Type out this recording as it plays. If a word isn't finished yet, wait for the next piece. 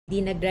Di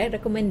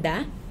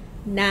nagre-rekomenda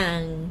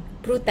ng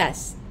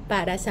prutas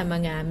para sa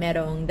mga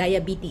merong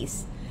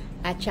diabetes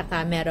at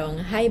saka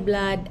merong high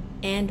blood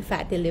and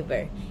fatty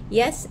liver.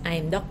 Yes,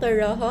 I'm Dr.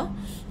 Rojo,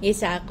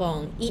 isa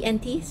akong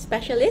ENT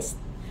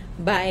specialist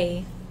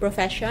by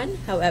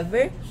profession.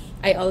 However,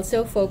 I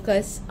also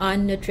focus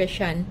on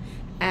nutrition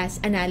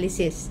as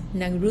analysis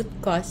ng root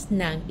cause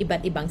ng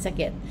iba't ibang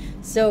sakit.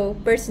 So,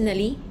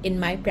 personally, in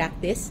my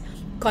practice,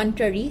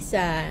 contrary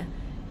sa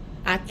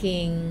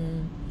aking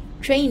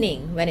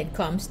training when it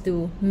comes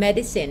to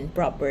medicine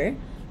proper,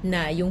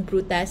 na yung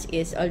prutas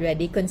is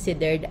already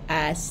considered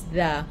as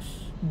the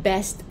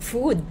best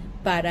food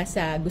para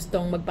sa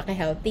gustong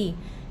magpaka-healthy.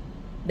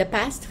 The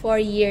past 4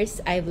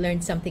 years, I've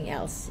learned something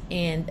else.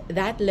 And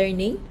that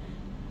learning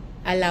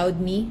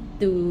allowed me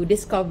to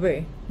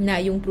discover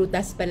na yung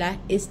prutas pala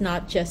is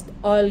not just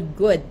all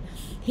good.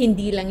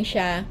 Hindi lang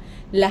siya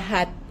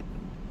lahat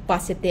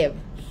positive.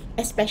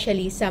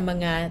 Especially sa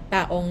mga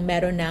taong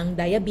meron ng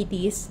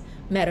diabetes,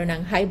 meron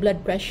ng high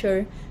blood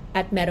pressure,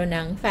 at meron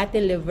ng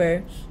fatty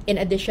liver, in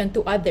addition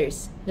to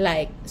others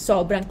like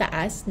sobrang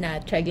taas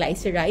na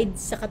triglycerides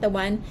sa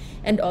katawan,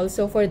 and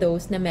also for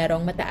those na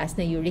merong mataas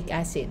na uric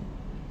acid.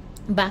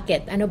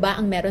 Bakit? Ano ba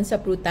ang meron sa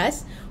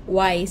prutas?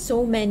 Why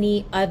so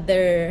many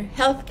other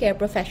healthcare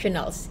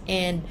professionals?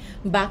 And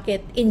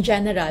bakit in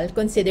general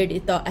considered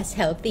ito as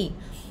healthy?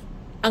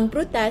 Ang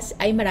prutas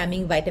ay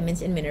maraming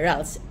vitamins and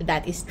minerals.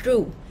 That is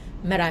true.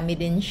 Marami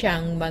din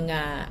siyang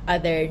mga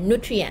other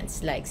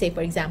nutrients like say for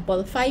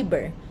example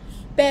fiber.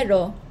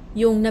 Pero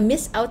yung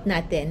na-miss out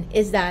natin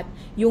is that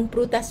yung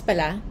prutas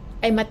pala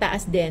ay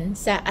mataas din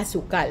sa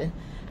asukal.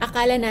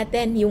 Akala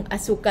natin yung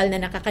asukal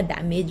na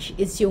nakaka-damage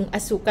is yung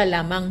asukal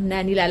lamang na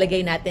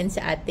nilalagay natin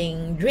sa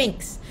ating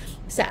drinks,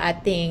 sa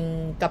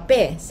ating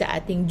kape, sa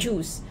ating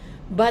juice.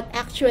 But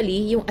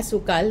actually, yung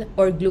asukal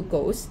or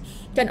glucose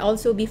can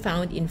also be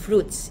found in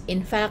fruits.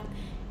 In fact,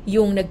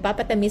 yung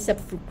nagpapatamis sa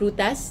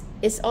prutas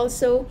is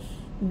also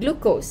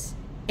glucose.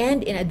 And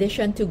in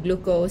addition to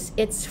glucose,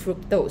 it's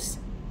fructose.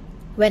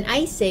 When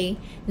I say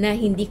na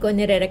hindi ko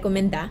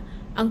nire-rekomenda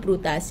ang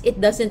prutas,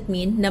 it doesn't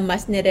mean na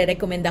mas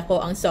nire-rekomenda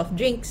ko ang soft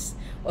drinks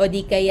o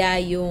di kaya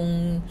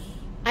yung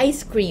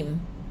ice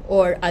cream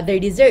or other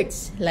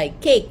desserts like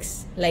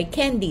cakes, like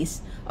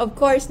candies. Of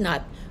course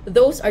not.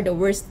 Those are the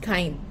worst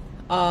kind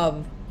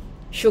of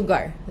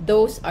sugar.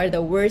 Those are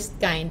the worst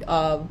kind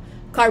of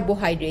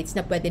carbohydrates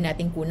na pwede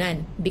nating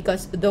kunan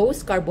because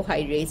those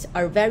carbohydrates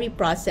are very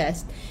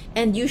processed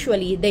and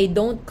usually they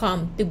don't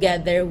come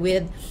together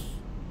with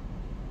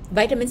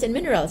vitamins and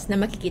minerals na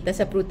makikita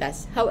sa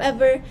prutas.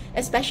 However,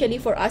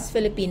 especially for us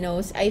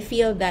Filipinos, I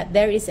feel that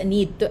there is a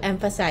need to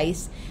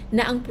emphasize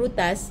na ang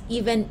prutas,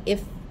 even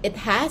if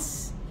it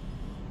has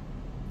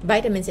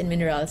vitamins and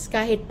minerals,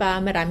 kahit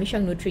pa marami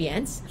siyang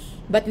nutrients,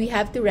 but we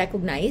have to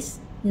recognize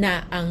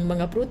na ang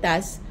mga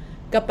prutas,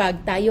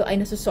 kapag tayo ay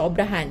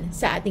nasusobrahan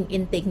sa ating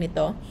intake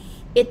nito,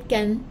 it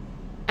can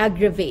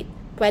aggravate.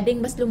 Pwedeng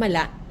mas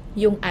lumala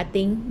yung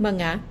ating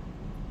mga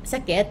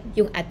sakit,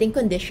 yung ating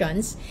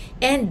conditions,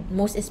 and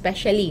most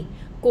especially,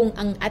 kung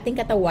ang ating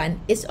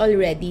katawan is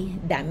already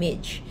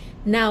damaged.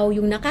 Now,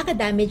 yung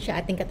nakaka-damage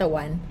sa ating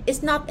katawan is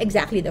not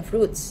exactly the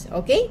fruits,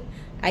 okay?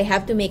 I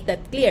have to make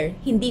that clear.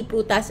 Hindi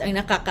prutas ang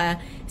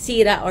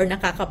nakakasira or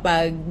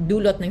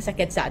nakakapagdulot ng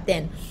sakit sa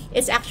atin.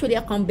 It's actually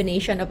a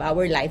combination of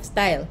our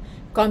lifestyle.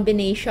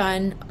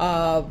 Combination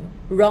of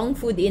wrong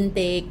food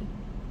intake,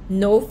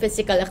 no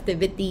physical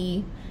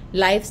activity,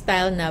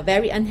 lifestyle na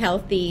very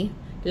unhealthy,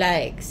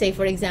 like say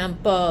for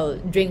example,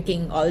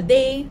 drinking all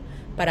day,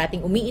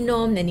 parating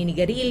umiinom,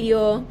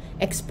 naninigarilyo,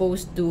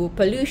 exposed to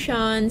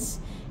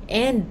pollutions,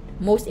 and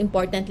most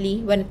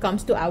importantly, when it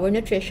comes to our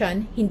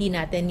nutrition, hindi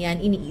natin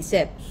yan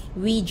iniisip.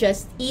 We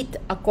just eat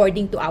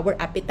according to our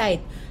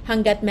appetite.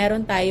 Hanggat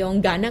meron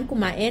tayong ganang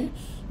kumain,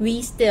 we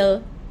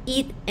still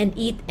eat and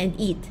eat and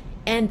eat.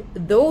 And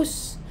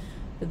those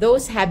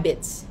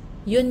habits,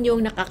 yun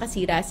yung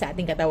nakakasira sa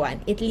ating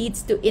katawan. It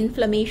leads to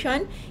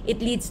inflammation,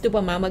 it leads to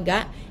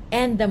pamamaga,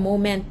 and the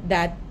moment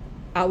that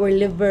our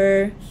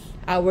liver,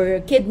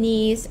 our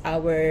kidneys,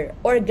 our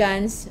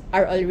organs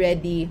are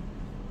already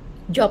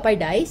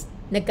jeopardized,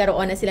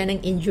 nagkaroon na sila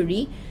ng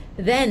injury,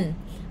 then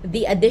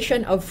the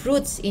addition of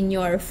fruits in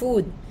your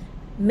food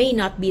may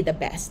not be the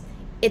best.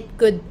 It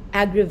could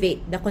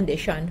aggravate the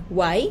condition.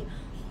 Why?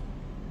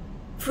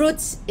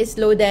 Fruits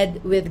is loaded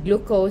with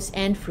glucose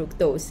and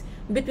fructose.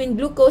 Between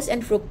glucose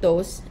and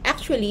fructose,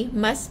 actually,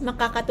 mas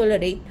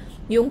makakatolerate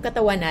yung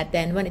katawan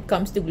natin when it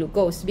comes to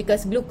glucose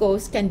because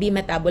glucose can be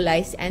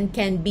metabolized and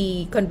can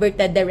be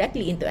converted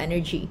directly into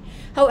energy.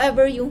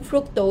 However, yung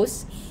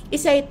fructose,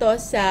 isa ito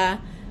sa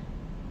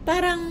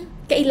parang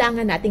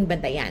kailangan nating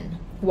bantayan.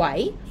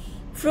 Why?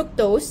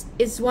 Fructose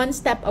is one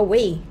step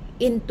away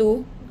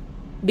into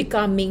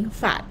becoming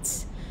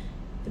fats.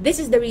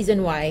 This is the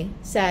reason why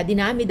sa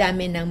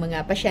dinami-dami ng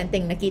mga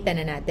pasyenteng nakita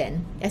na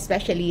natin,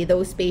 especially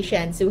those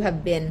patients who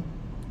have been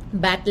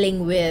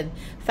battling with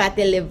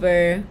fatty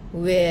liver,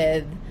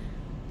 with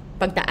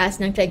pagtaas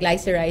ng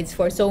triglycerides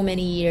for so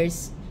many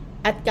years,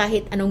 at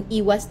kahit anong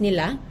iwas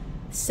nila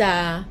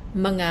sa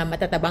mga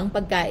matatabang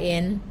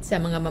pagkain, sa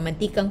mga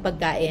mamantikang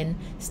pagkain,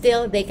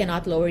 still they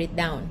cannot lower it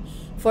down.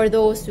 For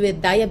those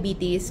with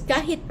diabetes,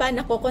 kahit pa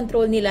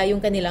nakokontrol nila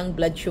yung kanilang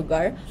blood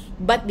sugar,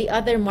 but the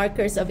other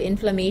markers of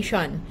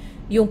inflammation,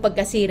 yung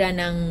pagkasira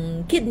ng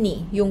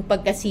kidney, yung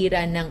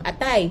pagkasira ng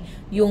atay,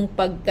 yung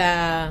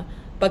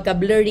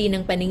pagka-blurry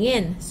ng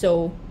paningin.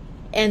 So,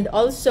 and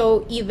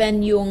also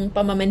even yung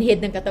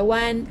pamamanhid ng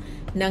katawan,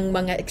 ng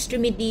mga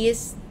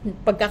extremities,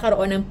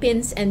 pagkakaroon ng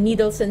pins and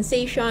needle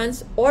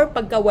sensations, or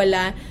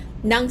pagkawala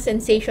ng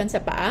sensation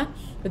sa paa,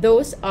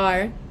 those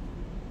are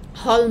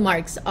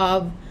hallmarks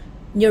of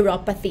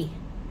neuropathy.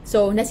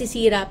 So,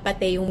 nasisira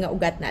pati yung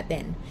ugat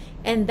natin.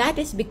 And that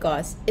is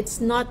because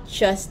it's not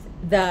just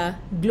the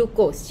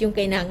glucose yung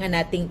kailangan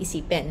nating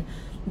isipin.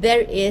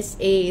 There is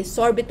a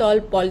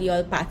sorbitol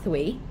polyol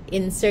pathway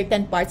in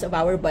certain parts of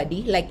our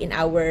body, like in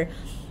our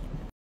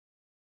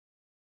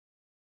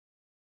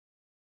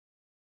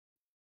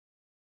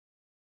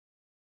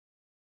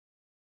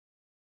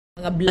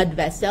mga blood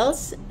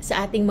vessels,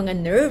 sa ating mga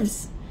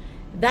nerves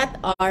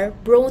that are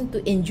prone to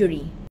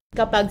injury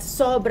kapag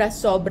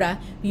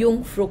sobra-sobra yung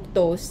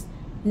fructose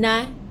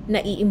na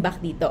naiimbak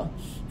dito.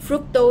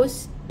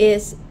 Fructose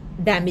is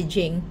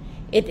damaging.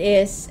 It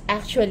is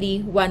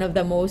actually one of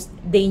the most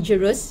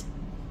dangerous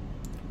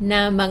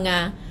na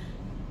mga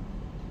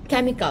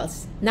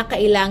chemicals na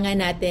kailangan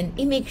natin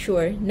i-make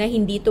sure na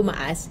hindi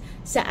tumaas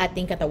sa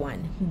ating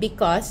katawan,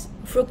 because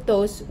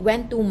fructose,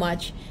 when too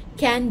much,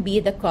 can be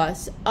the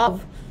cause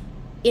of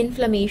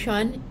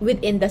inflammation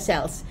within the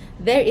cells.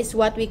 There is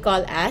what we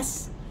call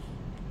as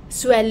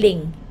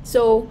swelling.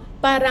 So,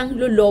 parang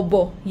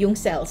lulobo yung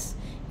cells.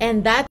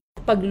 And that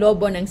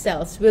paglobo ng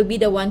cells will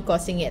be the one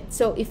causing it.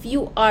 So, if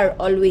you are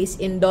always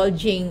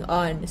indulging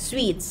on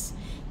sweets,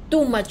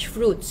 too much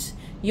fruits,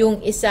 yung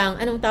isang,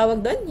 anong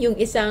tawag doon? Yung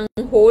isang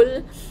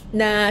whole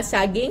na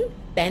saging,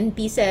 10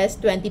 pieces,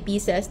 20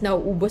 pieces, na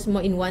uubos mo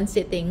in one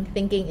sitting,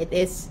 thinking it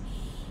is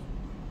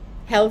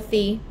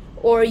healthy,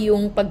 or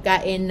yung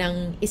pagkain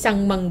ng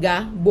isang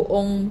mangga,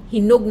 buong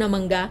hinog na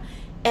mangga,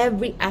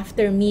 every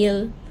after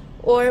meal,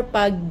 or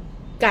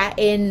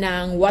pagkain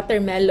ng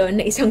watermelon,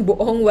 na isang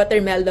buong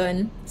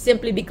watermelon,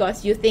 simply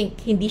because you think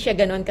hindi siya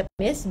ganon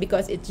katamis,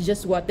 because it's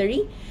just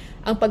watery.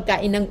 Ang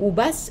pagkain ng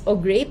ubas o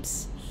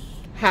grapes,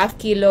 half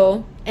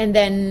kilo, and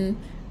then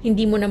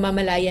hindi mo na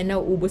mamalayan na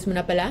uubos mo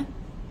na pala.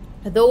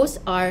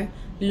 Those are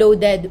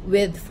loaded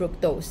with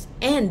fructose.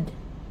 And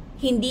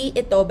hindi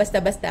ito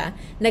basta-basta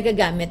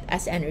nagagamit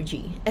as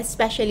energy,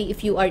 especially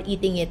if you are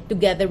eating it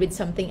together with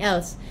something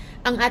else.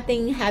 Ang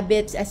ating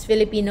habits as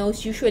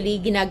Filipinos, usually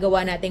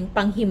ginagawa nating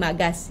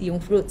panghimagas yung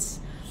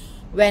fruits.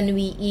 When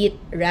we eat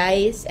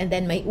rice, and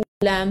then may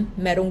ulam,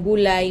 merong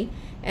gulay,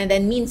 and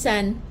then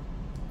minsan,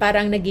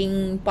 parang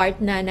naging part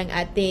na ng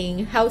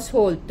ating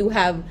household to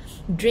have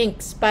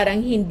drinks.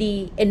 Parang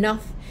hindi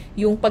enough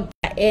yung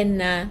pagkain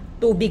na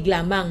tubig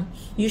lamang.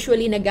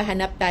 Usually,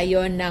 naghahanap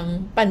tayo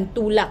ng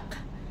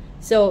pantulak.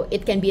 So,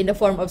 it can be in the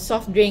form of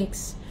soft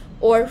drinks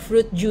or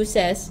fruit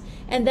juices.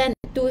 And then,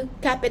 to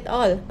cap it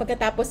all,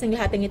 pagkatapos ng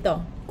lahat ng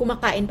ito,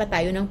 kumakain pa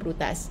tayo ng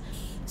prutas.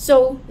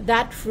 So,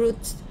 that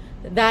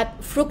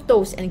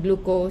fructose and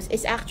glucose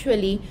is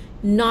actually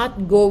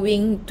not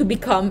going to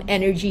become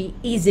energy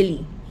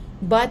easily,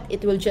 but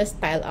it will just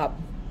pile up.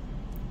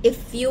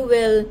 If you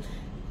will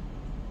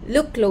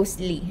look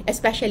closely,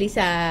 especially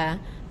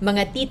sa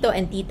mga tito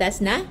and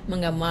titas na,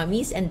 mga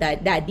mommies and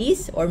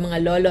daddies, or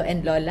mga lolo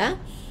and lola,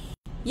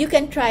 you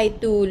can try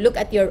to look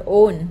at your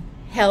own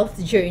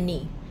health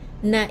journey,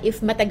 na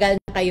if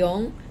matagal na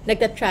kayong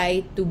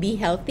nagtatry to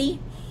be healthy,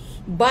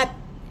 but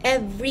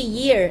every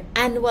year,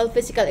 annual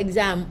physical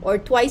exam, or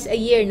twice a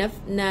year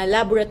na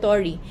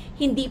laboratory,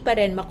 hindi pa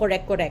rin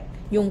makorek-korek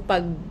yung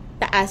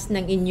pagtaas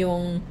ng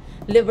inyong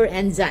liver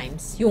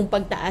enzymes, yung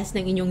pagtaas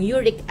ng inyong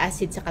uric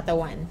acid sa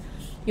katawan,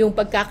 yung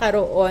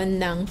pagkakaroon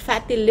ng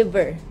fatty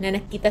liver na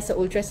nakita sa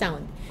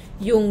ultrasound,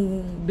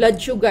 yung blood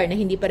sugar na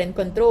hindi pa rin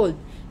controlled,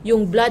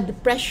 yung blood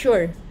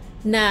pressure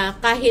na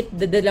kahit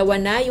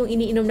dalawa na yung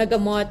iniinom na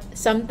gamot,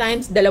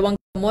 sometimes dalawang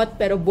gamot,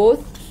 pero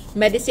both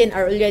medicine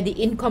are already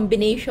in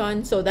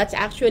combination. So that's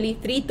actually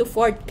 3 to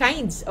 4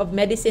 kinds of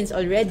medicines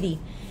already.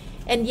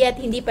 And yet,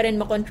 hindi pa rin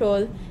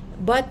makontrol,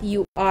 but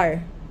you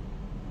are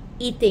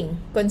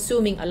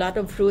consuming a lot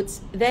of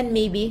fruits, then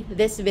maybe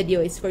this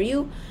video is for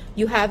you.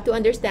 You have to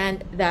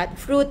understand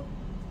that fruit,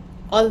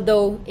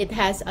 although it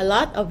has a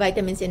lot of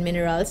vitamins and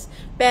minerals,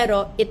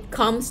 pero it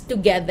comes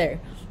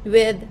together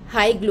with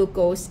high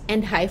glucose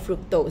and high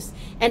fructose.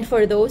 And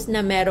for those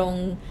na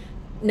merong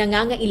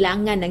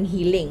nangangailangan ng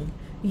healing,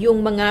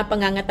 yung mga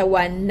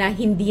pangangatawan na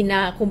hindi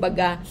na,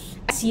 kumbaga,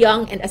 as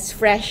young and as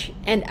fresh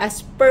and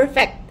as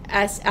perfect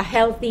as a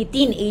healthy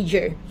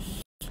teenager,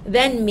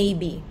 then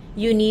maybe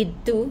you need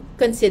to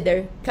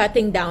consider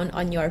cutting down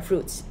on your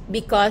fruits.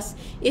 Because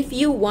if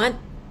you want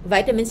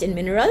vitamins and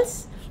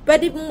minerals,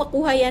 pwede mong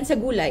makuha yan sa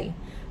gulay.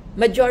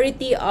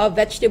 Majority of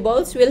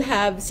vegetables will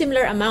have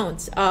similar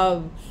amounts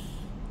of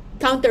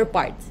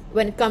counterparts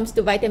when it comes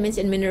to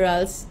vitamins and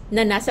minerals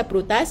na nasa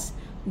prutas,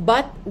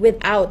 but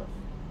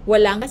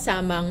walang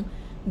kasamang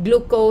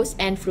glucose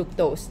and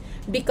fructose,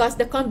 because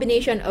the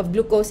combination of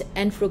glucose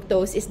and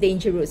fructose is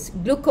dangerous.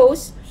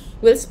 Glucose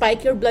will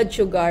spike your blood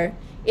sugar,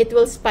 it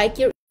will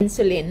spike your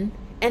insulin,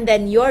 and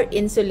then your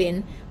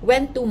insulin,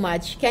 when too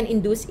much, can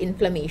induce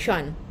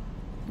inflammation.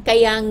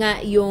 Kaya nga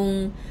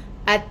yung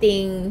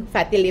ating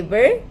fatty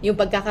liver, yung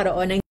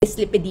pagkakaroon ng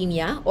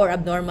dyslipidemia or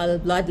abnormal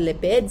blood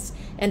lipids,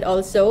 and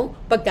also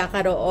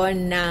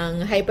pagkakaroon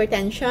ng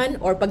hypertension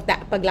or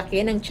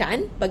paglaki ng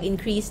tiyan,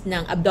 pag-increase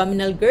ng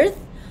abdominal girth,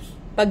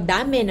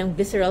 pagdami ng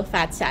visceral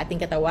fat sa ating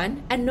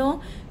katawan.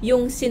 Ano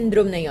yung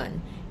syndrome na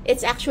yon?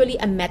 It's actually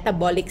a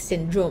metabolic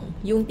syndrome,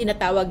 yung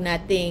tinatawag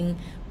nating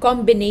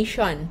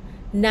combination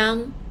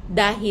ng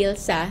dahil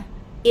sa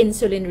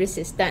insulin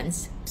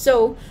resistance.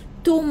 So,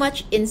 too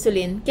much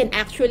insulin can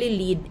actually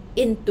lead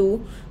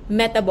into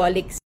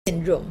metabolic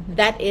syndrome.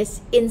 That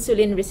is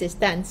insulin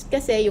resistance.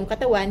 Kasi yung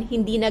katawan,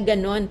 hindi na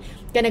ganon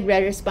ka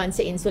nagre-respond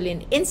sa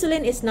insulin.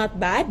 Insulin is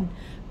not bad,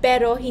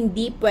 pero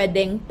hindi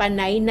pwedeng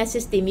panay na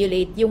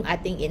stimulate yung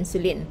ating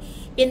insulin.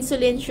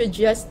 Insulin should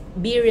just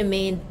be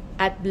remained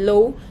at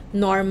low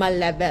normal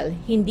level.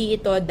 Hindi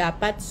ito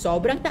dapat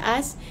sobrang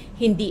taas,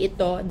 hindi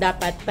ito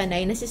dapat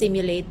panay na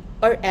stimulate,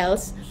 or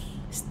else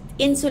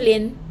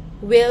insulin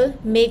will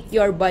make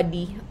your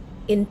body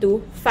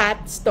into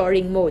fat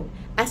storing mode.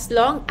 As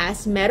long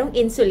as merong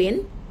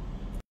insulin,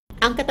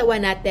 ang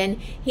katawan natin,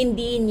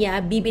 hindi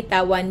niya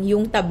bibitawan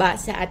yung taba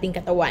sa ating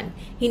katawan.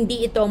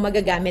 Hindi ito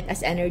magagamit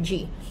as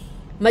energy.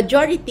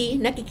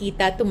 Majority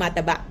nakikita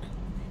tumataba.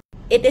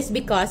 It is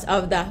because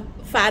of the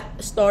fat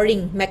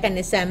storing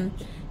mechanism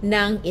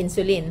ng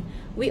insulin.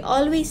 We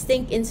always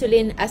think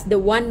insulin as the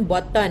one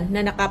button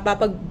na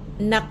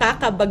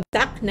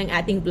nakakabagsak ng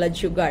ating blood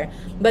sugar.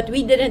 But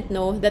we didn't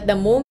know that the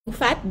moment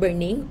fat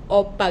burning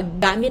o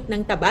paggamit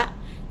ng taba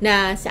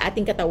na sa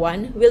ating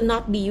katawan will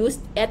not be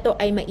used, ito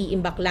ay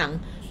maiimbak lang.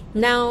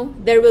 Now,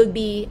 there will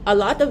be a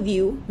lot of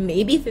you,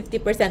 maybe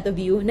 50% of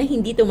you, na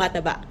hindi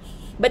tumataba.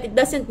 But it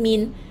doesn't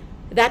mean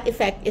that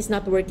effect is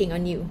not working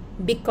on you.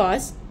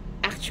 Because,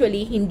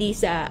 actually, hindi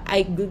sa,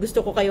 ay gusto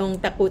ko kayong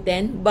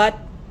takutin,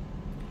 but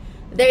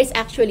there is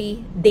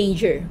actually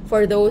danger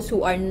for those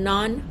who are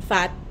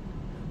non-fat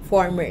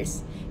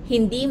formers.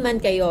 Hindi man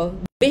kayo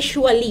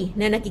visually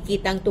na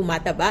nakikitang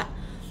tumataba,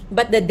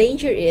 but the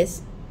danger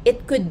is,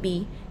 it could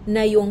be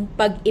na yung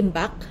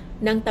pag-imbak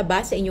ng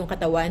taba sa inyong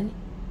katawan,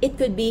 it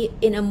could be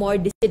in a more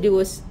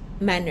deciduous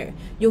manner,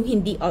 yung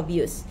hindi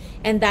obvious.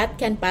 And that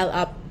can pile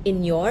up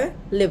in your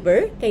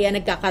liver, kaya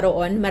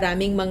nagkakaroon,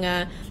 marami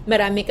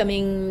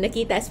kaming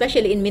nakita,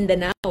 especially in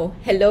Mindanao.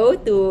 Hello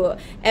to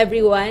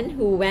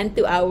everyone who went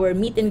to our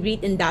meet and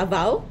greet in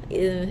Davao.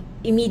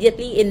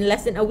 Immediately, in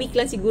less than a week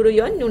lang siguro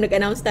yon nung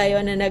nag-announce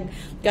tayo na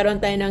nagkaroon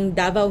tayo ng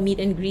Davao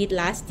meet and greet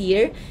last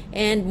year,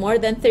 and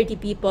more than 30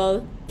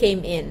 people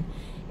came in.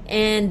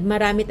 And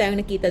marami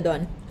tayong nakita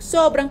doon.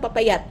 Sobrang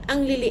papayat,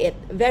 ang liliit,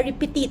 very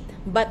petite,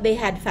 but they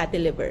had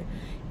fatty liver.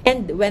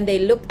 And when they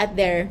looked at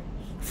their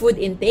food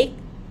intake,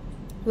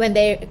 when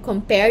they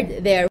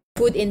compared their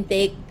food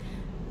intake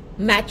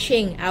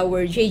matching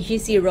our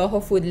JGC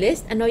Rojo food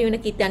list, ano yung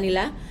nakita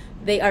nila?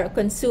 They are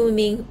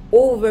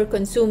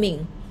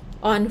over-consuming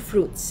on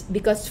fruits,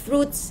 because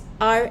fruits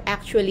are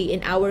actually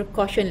in our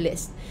caution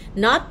list.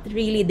 Not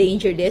really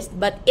danger list,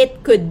 but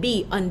it could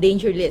be on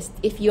danger list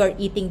if you are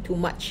eating too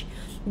much.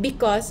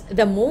 Because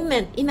the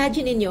moment,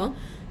 imagine niyo,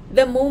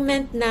 the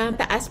moment na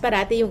taas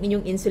parati yung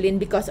inyong insulin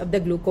because of the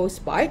glucose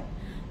part,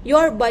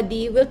 your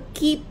body will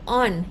keep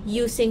on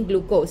using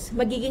glucose.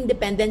 Magiging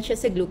dependent siya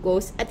sa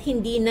glucose at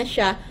hindi na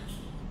siya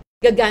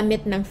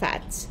gagamit ng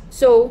fats.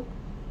 So,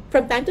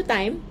 from time to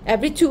time,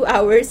 every 2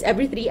 hours,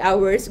 every 3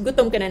 hours,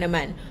 gutom ka na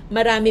naman.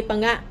 Marami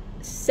pa nga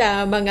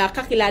sa mga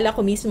kakilala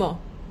ko mismo,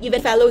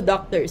 even fellow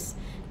doctors,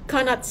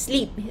 cannot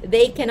sleep.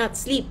 They cannot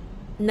sleep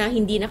na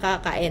hindi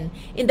nakakain.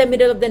 In the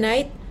middle of the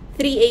night,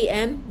 3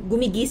 a.m.,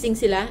 gumigising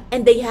sila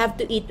and they have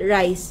to eat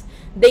rice.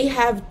 They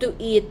have to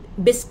eat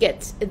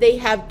biscuits.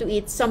 They have to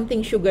eat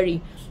something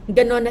sugary.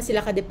 Ganon na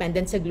sila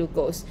ka-dependent sa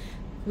glucose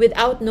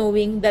without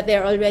knowing that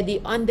they're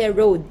already on their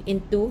road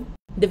into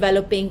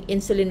developing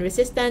insulin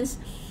resistance.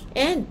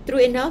 And true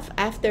enough,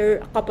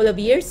 after a couple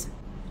of years,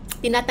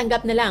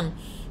 tinatanggap na lang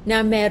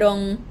na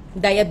merong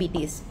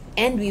diabetes.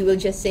 And we will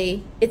just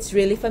say, it's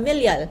really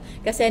familial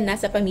kasi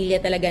nasa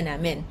pamilya talaga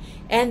namin.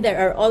 And there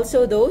are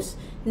also those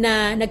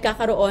na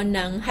nagkakaroon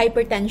ng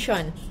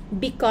hypertension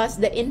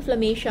because the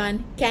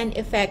inflammation can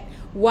affect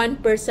one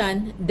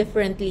person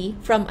differently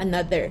from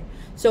another.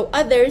 So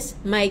others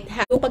might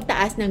have yung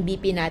pagtaas ng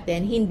BP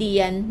natin, hindi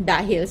yan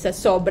dahil sa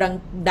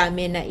sobrang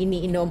dami na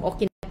iniinom o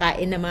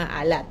kinakain na mga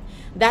alat.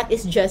 That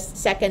is just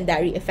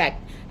secondary effect.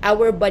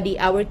 Our body,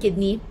 our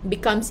kidney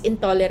becomes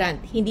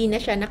intolerant. Hindi na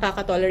siya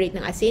nakakatolerate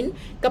ng asin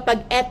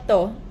kapag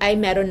eto ay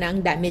meron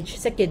ng damage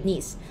sa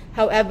kidneys.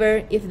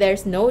 However, if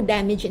there's no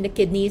damage in the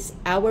kidneys,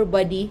 our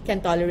body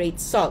can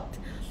tolerate salt.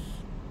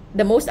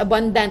 The most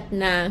abundant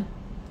na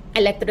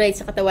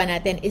electrolytes sa katawan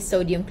natin is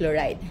sodium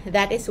chloride.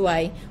 That is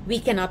why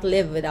we cannot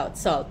live without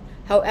salt.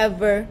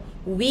 However,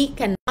 we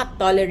cannot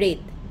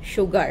tolerate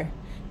sugar.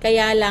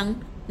 Kaya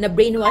lang,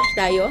 na-brainwash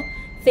tayo,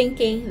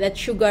 thinking that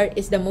sugar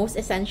is the most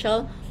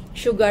essential,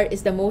 sugar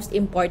is the most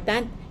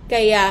important,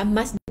 kaya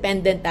mas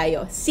dependent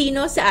tayo.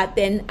 Sino sa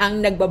atin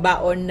ang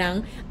nagbabaon ng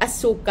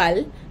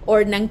asukal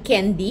or ng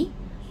candy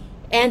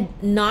and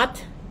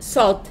not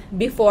salt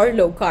before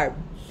low carb?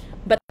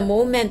 But the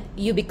moment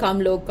you become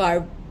low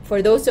carb, for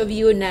those of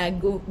you na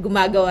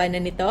gumagawa na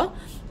nito,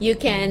 you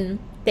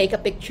can take a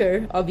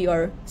picture of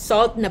your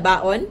salt na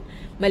baon,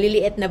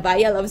 maliliit na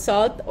vial of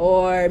salt,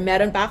 or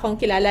meron pa akong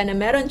kilala na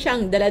meron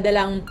siyang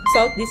daladalang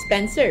salt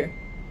dispenser.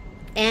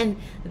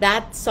 And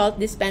that salt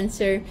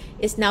dispenser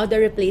is now the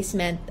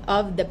replacement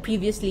of the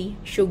previously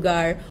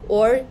sugar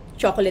or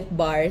chocolate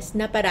bars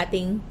na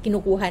parating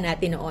kinukuha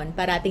natin noon,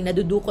 parating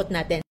nadudukot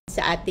natin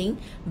sa ating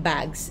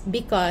bags,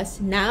 because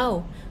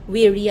now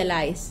we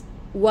realize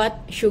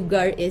what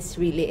sugar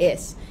really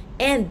is.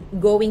 And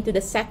going to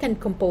the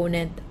second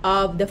component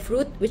of the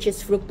fruit, which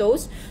is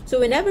fructose. So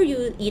whenever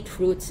you eat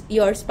fruits,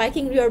 you're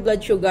spiking your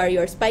blood sugar,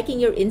 you're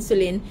spiking your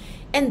insulin,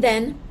 and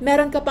then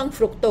meron ka pang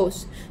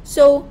fructose.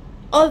 So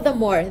all the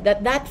more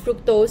that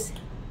fructose,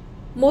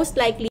 most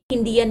likely,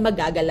 hindi yan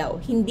magagalaw.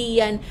 Hindi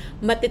yan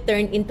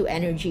matiturn into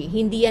energy.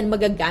 Hindi yan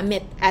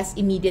magagamit as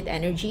immediate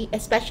energy,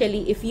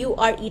 especially if you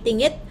are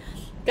eating it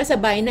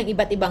kasabay ng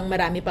iba't ibang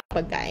marami pang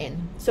pagkain.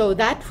 So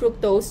that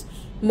fructose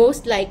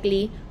most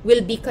likely will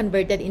be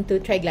converted into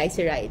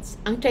triglycerides.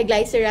 Ang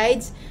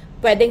triglycerides,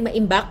 pwedeng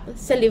maimbak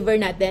sa liver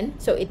natin,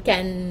 so it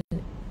can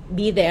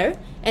be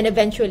there, and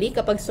eventually,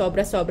 kapag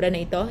sobra-sobra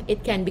na ito,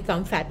 it can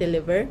become fatty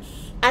liver.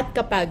 At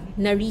kapag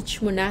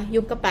na-reach mo na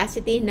yung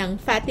capacity ng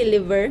fatty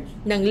liver,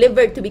 ng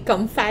liver to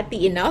become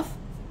fatty enough,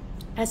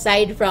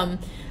 aside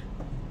from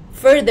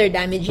further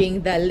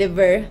damaging the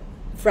liver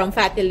from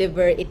fatty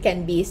liver, it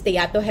can be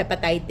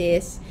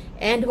steatohepatitis,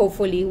 and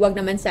hopefully, wag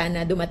naman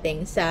sana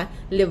dumating sa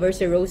liver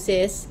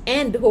cirrhosis,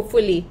 and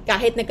hopefully,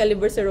 kahit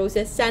nagka-liver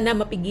cirrhosis, sana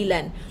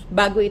mapigilan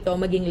bago ito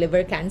maging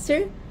liver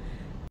cancer.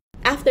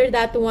 After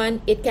that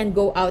one, it can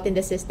go out in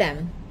the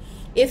system.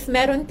 If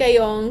meron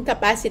kayong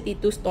capacity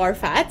to store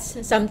fats,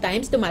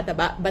 sometimes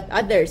tumataba, but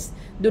others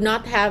do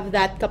not have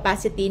that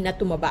capacity na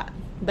tumaba.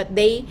 But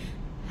they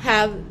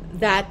have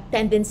that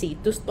tendency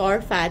to store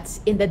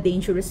fats in the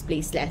dangerous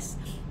places.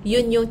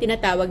 Yun yung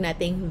tinatawag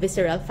nating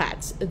visceral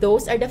fats.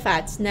 Those are the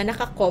fats na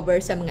nakakover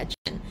sa mga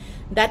tiyan.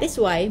 That is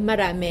why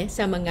marami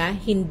sa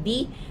mga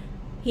hindi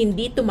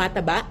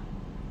tumataba,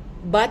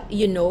 but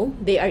you know,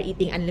 they are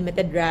eating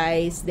unlimited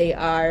rice, they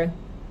are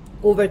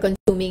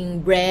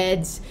over-consuming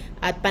breads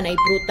at panay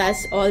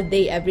prutas all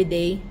day, every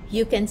day.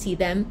 You can see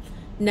them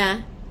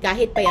na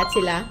kahit payat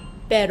sila,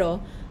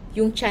 pero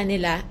yung tiyan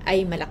nila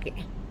ay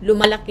malaki.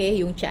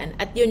 Lumalaki yung tiyan.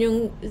 At yun yung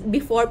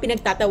before,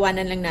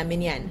 pinagtatawanan lang namin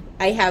yan.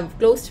 I have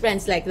close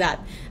friends like that.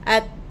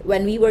 At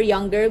when we were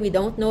younger, we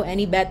don't know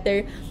any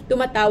better,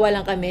 tumatawa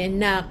lang kami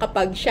na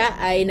kapag siya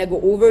ay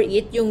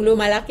nag-overeat, yung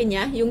lumalaki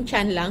niya, yung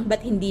tiyan lang,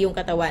 but hindi yung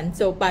katawan.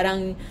 So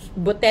parang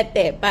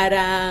butete,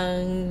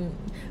 parang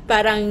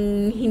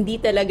hindi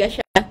talaga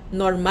siya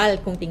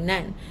normal kung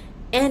tingnan.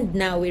 And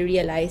now we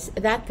realize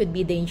that could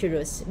be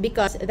dangerous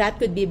because that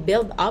could be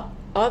build up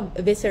of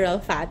visceral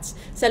fats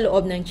sa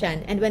loob ng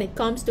tiyan. And when it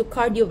comes to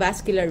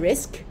cardiovascular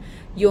risk,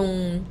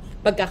 yung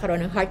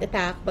pagkakaroon ng heart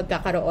attack,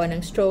 pagkakaroon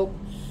ng stroke,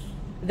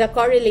 the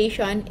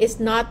correlation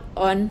is not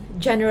on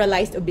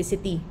generalized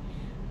obesity.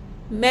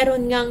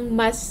 Meron ngang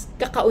mas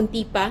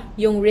kakaunti pa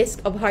yung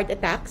risk of heart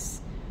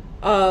attacks,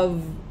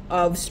 of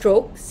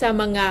stroke sa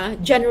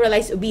mga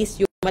generalized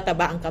obese, yung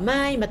mataba ang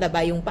kamay, mataba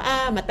yung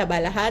paa, mataba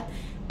lahat,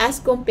 as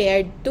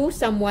compared to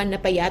someone na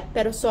payat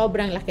pero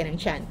sobrang laki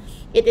ng tiyan.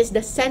 It is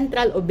the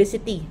central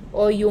obesity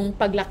o yung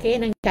paglaki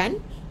ng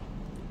tiyan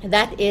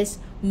that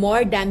is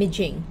more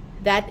damaging,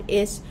 that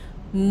is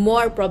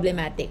more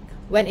problematic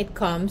when it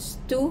comes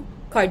to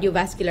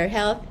cardiovascular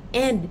health,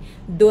 and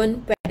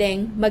dun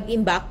pwedeng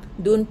mag-imbak,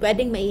 dun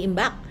pwedeng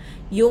maiimbak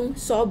yung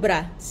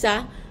sobra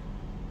sa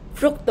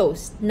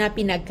fructose na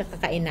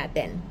pinagkakakain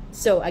natin.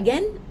 So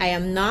again, I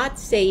am not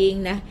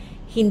saying na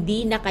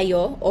hindi na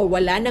kayo o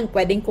wala nang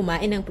pwedeng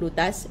kumain ng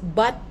prutas,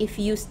 but if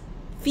you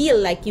feel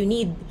like you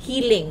need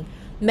healing,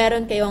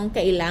 meron kayong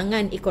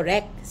kailangan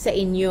i-correct sa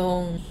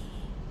inyong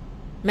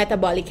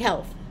metabolic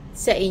health,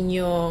 sa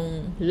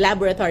inyong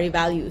laboratory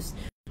values,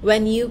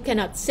 when you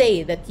cannot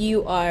say that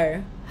you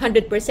are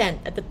 100%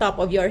 at the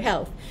top of your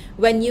health,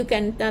 when you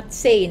cannot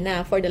say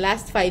na for the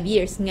last 5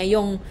 years,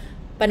 ngayong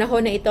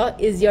panahon na ito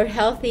is your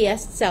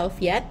healthiest self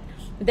yet,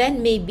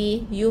 then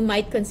maybe you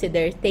might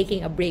consider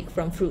taking a break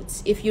from fruits.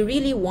 If you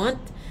really want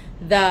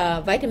the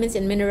vitamins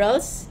and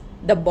minerals,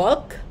 the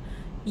bulk,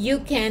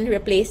 you can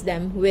replace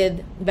them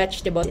with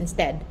vegetables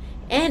instead.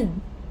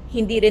 And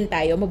hindi rin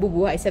tayo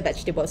mabubuhay sa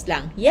vegetables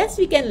lang.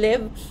 Yes, we can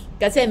live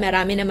kasi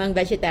marami namang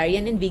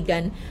vegetarian and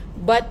vegan,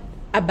 but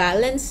a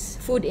balanced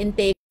food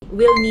intake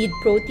will need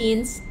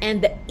proteins,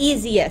 and the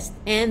easiest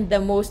and the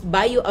most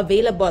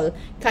bioavailable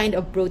kind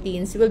of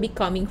proteins will be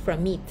coming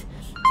from meat.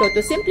 So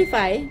to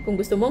simplify, kung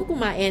gusto mong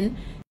kumain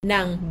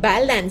ng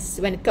balance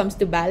when it comes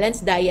to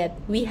balanced diet,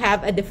 we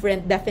have a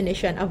different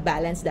definition of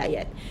balanced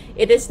diet.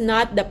 It is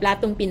not the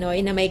platong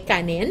Pinoy na may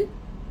kanin,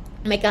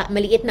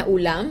 maliit na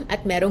ulam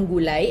at merong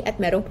gulay at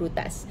merong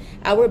prutas.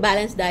 Our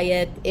balanced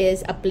diet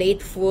is a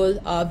plate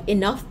full of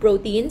enough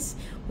proteins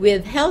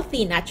with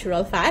healthy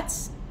natural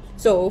fats.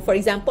 So, for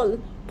example,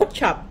 pork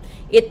chop.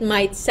 It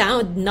might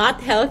sound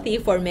not healthy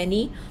for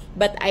many,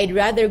 but I'd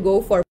rather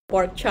go for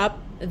pork chop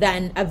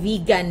than a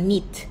vegan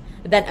meat,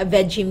 than a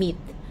veggie meat,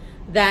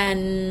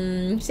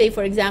 than, say,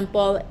 for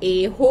example,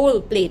 a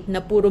whole plate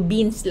na puro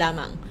beans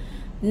lamang.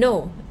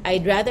 No,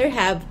 I'd rather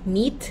have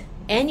meat,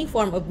 any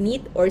form of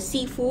meat or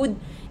seafood,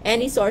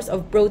 any source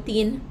of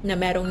protein na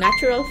merong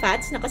natural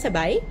fats na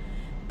kasabay,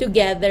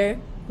 together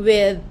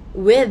with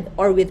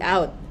or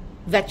without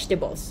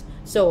vegetables.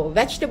 So,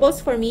 vegetables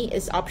for me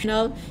is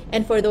optional,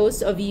 and for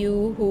those of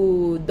you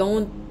who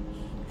don't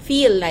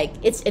feel like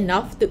it's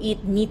enough to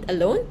eat meat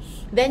alone,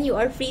 then you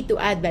are free to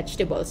add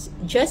vegetables.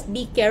 Just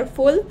be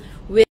careful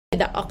with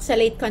the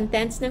oxalate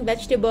contents ng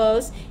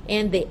vegetables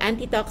and the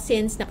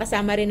antitoxins na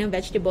kasama rin ng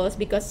vegetables,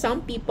 because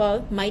some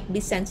people might be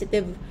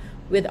sensitive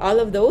with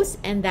all of those,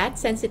 and that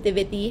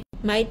sensitivity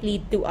might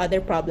lead to other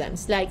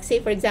problems. Like,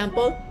 say, for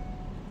example,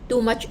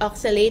 too much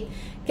oxalate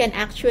can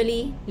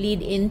actually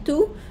lead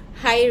into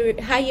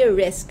higher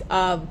risk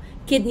of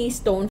kidney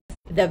stone,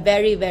 the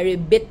very, very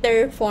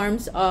bitter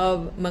forms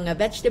of mga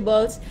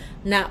vegetables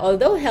na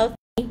although healthy,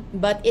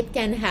 but it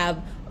can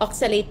have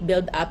oxalate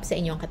build up sa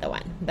inyong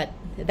katawan. But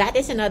that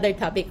is another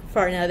topic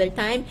for another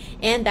time,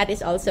 and that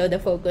is also the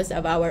focus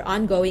of our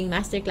ongoing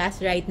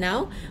masterclass right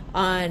now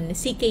on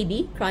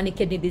CKD, chronic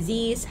kidney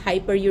disease,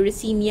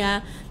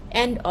 hyperuricemia,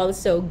 and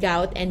also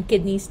gout and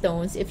kidney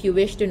stones. If you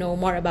wish to know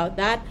more about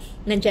that,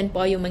 nandyan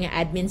po yung mga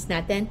admins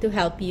natin to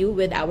help you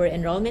with our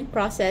enrollment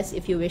process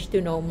if you wish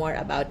to know more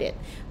about it.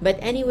 But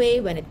anyway,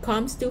 when it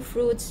comes to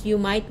fruits, you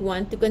might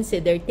want to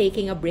consider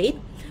taking a break,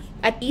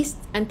 at least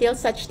until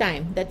such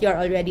time that you're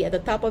already at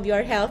the top of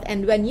your health.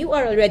 And when you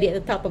are already at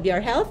the top of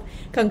your health,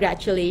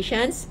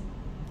 congratulations,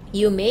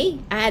 you may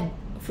add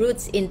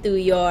fruits into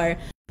your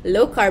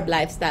low-carb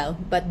lifestyle,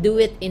 but do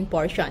it in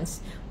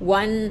portions.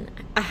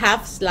 A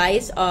half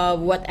slice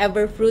of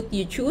whatever fruit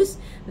you choose,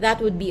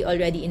 that would be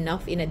already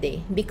enough in a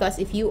day. Because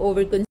if you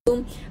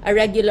overconsume a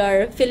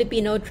regular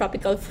Filipino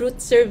tropical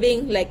fruit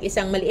serving, like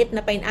isang maliit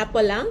na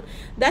pineapple lang,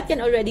 that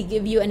can already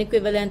give you an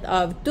equivalent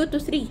of 2 to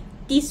 3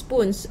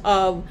 teaspoons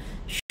of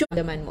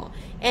sugar naman mo.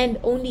 And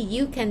only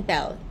you can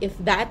tell if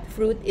that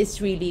fruit is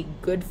really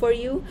good for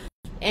you,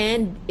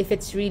 and if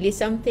it's really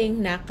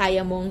something na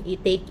kaya mong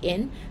i-take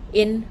in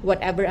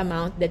whatever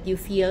amount that you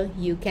feel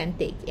you can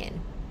take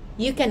in.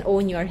 You can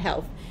own your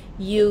health.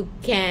 You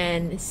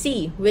can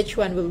see which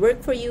one will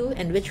work for you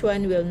and which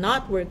one will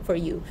not work for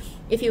you.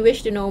 If you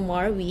wish to know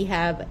more, we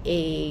have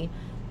a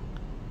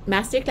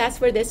masterclass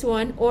for this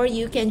one, or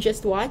you can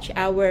just watch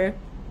our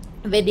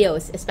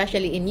videos,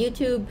 especially in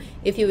YouTube.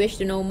 If you wish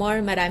to know more,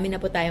 marami na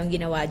po tayong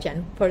ginawa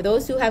dyan. For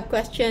those who have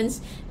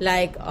questions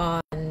like on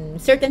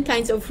certain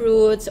kinds of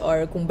fruits,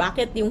 or kung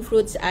bakit yung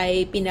fruits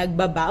ay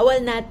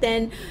pinagbabawal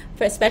natin,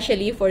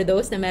 especially for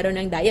those na meron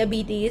ng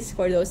diabetes,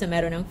 for those na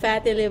meron ng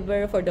fatty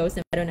liver, for those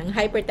na meron ng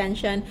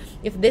hypertension.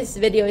 If this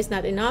video is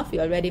not enough,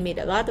 we already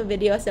made a lot of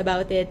videos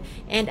about it,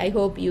 and I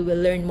hope you will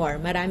learn more.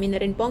 Marami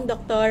na rin pong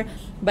doktor,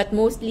 but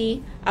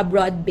mostly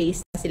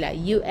abroad-based sila,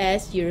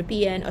 US,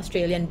 European,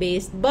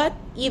 Australian-based. But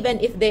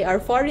even if they are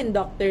foreign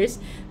doctors,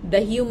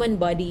 the human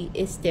body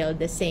is still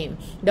the same.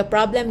 The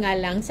problem nga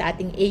lang sa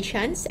ating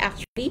Asians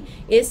actually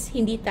is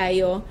hindi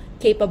tayo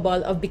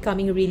capable of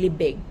becoming really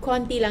big.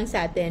 Konti lang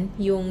sa atin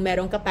yung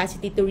merong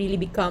capacity to really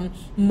become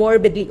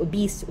morbidly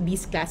obese,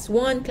 obese class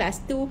 1,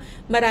 class 2.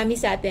 Marami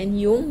sa atin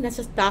yung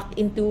nasa stuck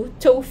into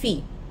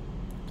TOFI.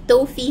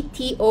 TOFI,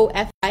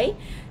 T-O-F-I,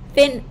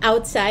 thin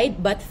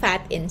outside but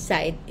fat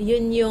inside.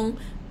 Yun yung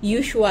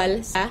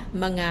usual sa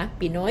mga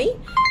Pinoy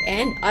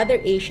and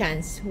other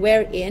Asians,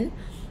 wherein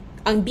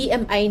ang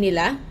BMI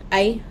nila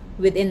ay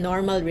within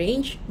normal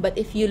range, but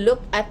if you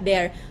look at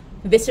their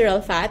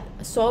visceral fat,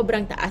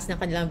 sobrang taas ng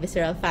kanilang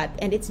visceral fat,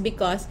 and it's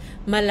because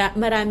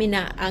marami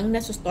na ang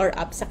nasustore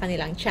up sa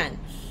kanilang tiyan.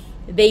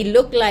 They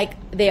look like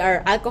they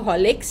are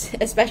alcoholics,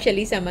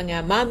 especially sa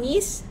mga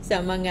mommies,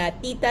 sa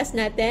mga titas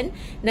natin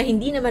na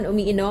hindi naman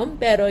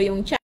umiinom, pero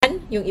yung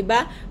tiyan, yung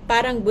iba,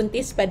 parang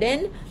buntis pa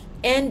din.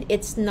 And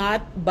it's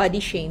not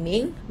body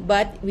shaming,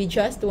 but we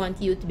just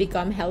want you to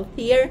become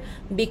healthier,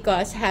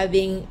 because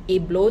having a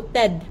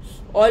bloated,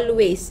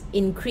 always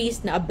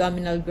increased na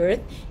abdominal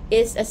girth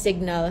is a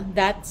signal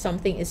that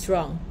something is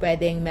wrong.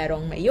 Pwedeng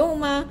merong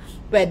myoma,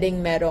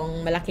 pwedeng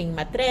merong malaking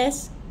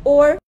matres,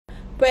 or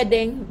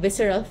pwedeng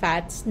visceral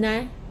fats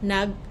na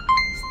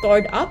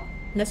nag-stored up,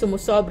 na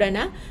sumusobra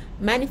na,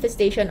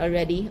 manifestation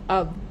already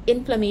of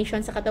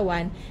inflammation sa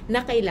katawan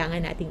na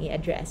kailangan nating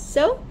i-address.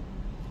 So,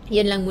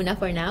 yun lang muna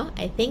for now.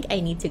 I think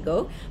I need to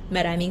go.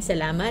 Maraming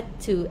salamat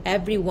to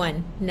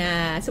everyone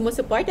na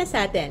sumusuporta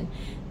sa atin.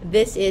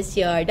 This is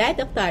your Diet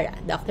Doctor,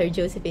 Dr.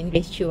 Josephine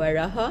Grace Chua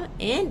Rojo,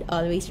 and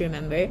always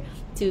remember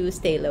to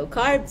stay low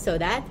carb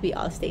so that we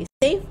all stay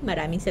safe.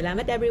 Maraming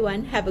salamat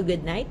everyone. Have a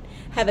good night.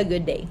 Have a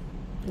good day.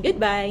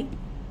 Goodbye.